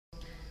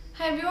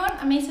Hi everyone,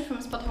 I'm Asa from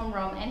Spotahome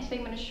Rome, and today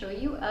I'm going to show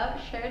you a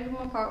shared room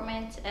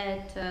apartment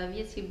at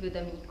Via Silvio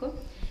D'Amico.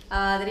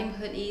 The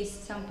neighborhood is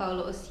San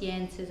Paolo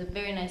Ostiense. It's a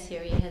very nice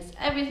area. It has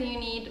everything you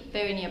need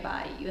very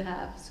nearby. You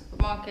have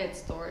supermarkets,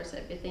 stores,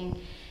 everything,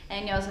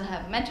 and you also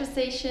have metro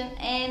station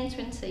and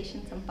train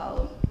station San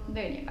Paolo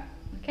very nearby.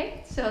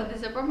 Okay, so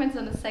this apartment is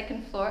on the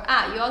second floor.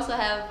 You also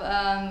have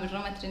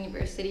Roma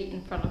University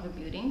in front of the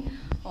building,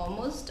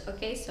 almost.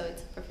 Okay, so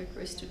it's perfect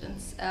for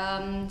students.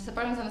 This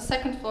apartment is on the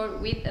second floor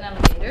with an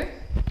elevator.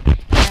 And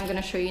I'm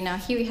gonna show you now.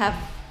 Here we have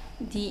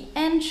the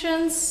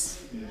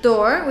entrance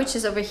door, which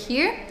is over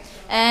here.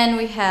 And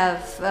we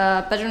have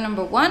bedroom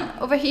number 1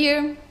 over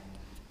here.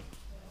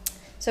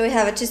 So we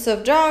have a chest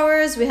of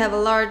drawers, we have a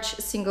large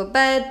single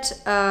bed,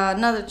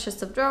 another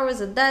chest of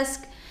drawers, a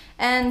desk,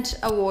 and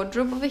a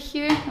wardrobe over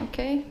here.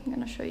 Okay, I'm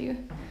gonna show you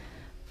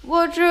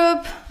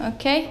wardrobe.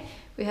 Okay,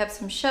 we have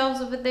some shelves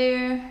over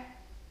there.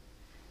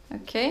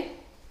 Okay,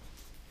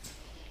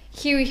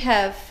 here we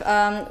have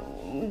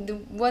the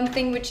one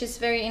thing which is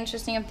very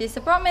interesting of this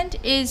apartment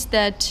is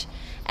that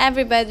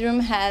every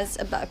bedroom has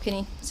a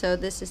balcony. So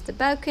this is the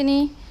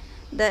balcony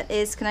that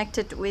is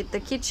connected with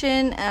the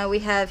kitchen. We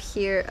have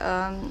here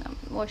a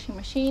washing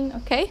machine.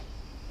 Okay,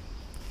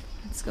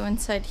 let's go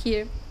inside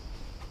here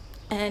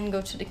and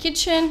go to the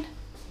kitchen.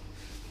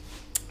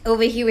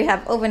 Over here we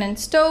have oven and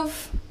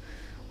stove.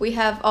 We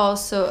have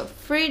also a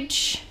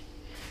fridge,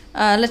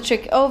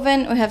 electric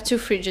oven. We have 2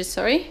 fridges,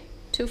 sorry.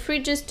 2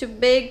 fridges, 2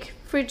 big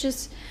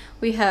fridges.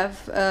 We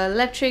have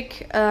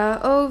electric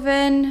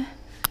oven.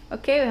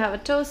 Okay, we have a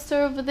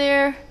toaster over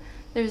there.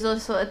 There's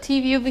also a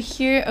TV over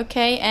here,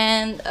 okay,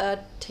 and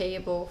a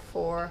table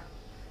for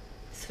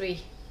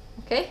 3,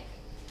 okay.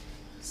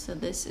 So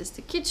this is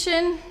the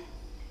kitchen.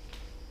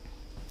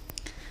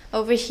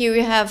 Over here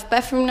we have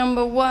bathroom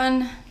number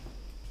 1,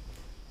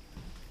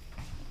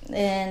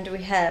 and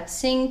we have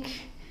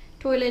sink,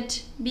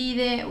 toilet,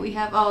 bidet. We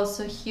have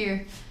also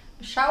here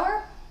a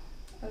shower,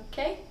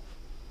 okay.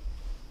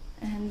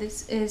 And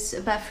this is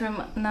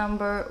bathroom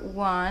number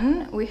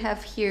 1. We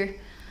have here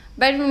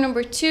bedroom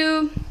number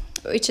 2,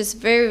 which is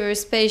very, very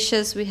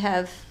spacious. We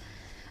have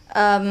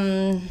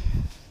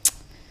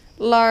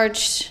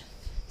large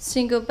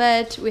single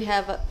bed. We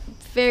have a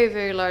very,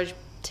 very large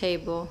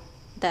table,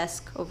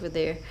 desk over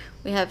there.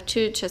 We have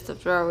 2 chests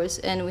of drawers,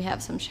 and we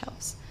have some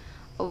shelves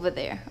over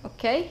there.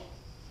 Okay.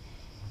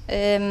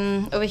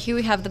 Over here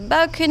we have the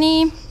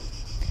balcony,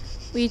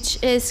 which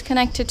is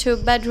connected to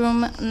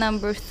bedroom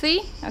number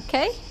 3.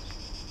 Okay.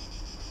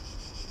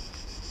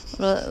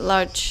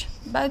 Large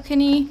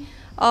balcony.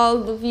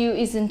 All the view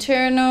is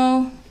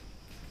internal.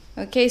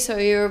 Okay, so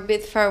you're a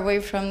bit far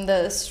away from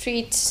the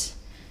street.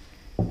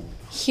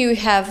 Here we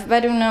have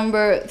bedroom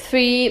number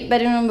 3,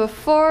 bedroom number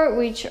 4,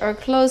 which are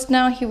closed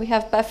now. Here we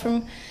have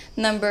bathroom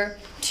number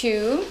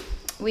 2.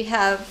 We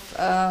have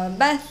a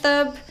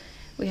bathtub,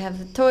 we have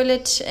the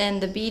toilet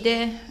and the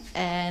bidet,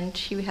 and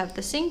here we have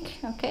the sink.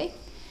 Okay,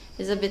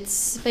 it's a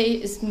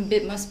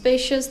bit more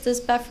spacious, this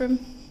bathroom,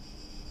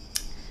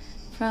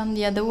 from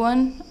the other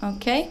one.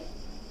 Okay.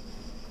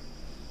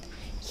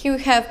 Here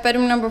we have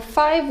bedroom number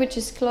 5, which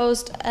is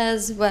closed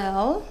as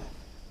well.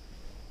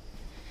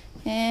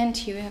 And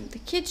here we have the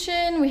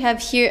kitchen. We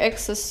have here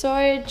extra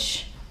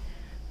storage.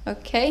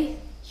 Okay,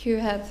 here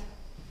we have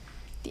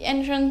the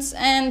entrance,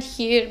 and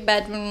here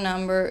bedroom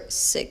number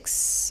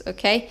 6.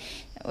 Okay,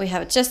 we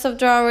have a chest of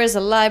drawers, a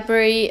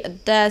library, a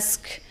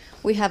desk.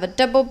 We have a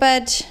double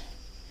bed.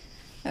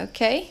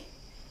 Okay,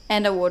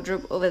 and a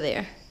wardrobe over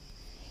there.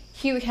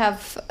 Here we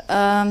have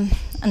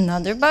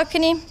another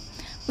balcony,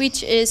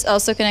 which is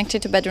also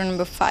connected to bedroom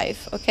number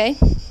 5. Okay,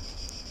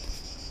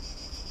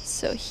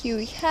 so here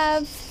we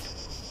have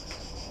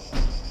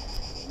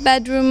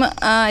bedroom,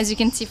 as you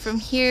can see from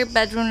here,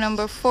 bedroom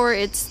number 4.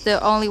 It's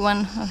the only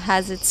one who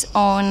has its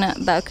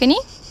own balcony,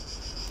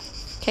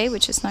 okay,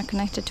 which is not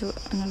connected to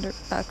another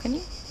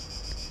balcony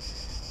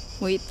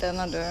with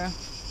another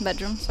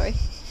bedroom, sorry.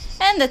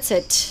 And that's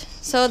it.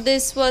 So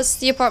this was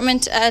the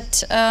apartment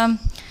at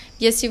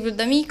Via Silvio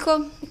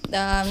D'Amico.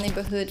 The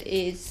neighborhood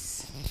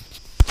is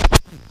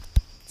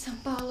San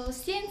Paolo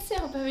Ostiense. I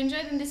hope you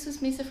enjoyed, and this was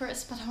Misa for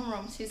Spotahome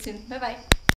Rome. See you soon. Bye bye.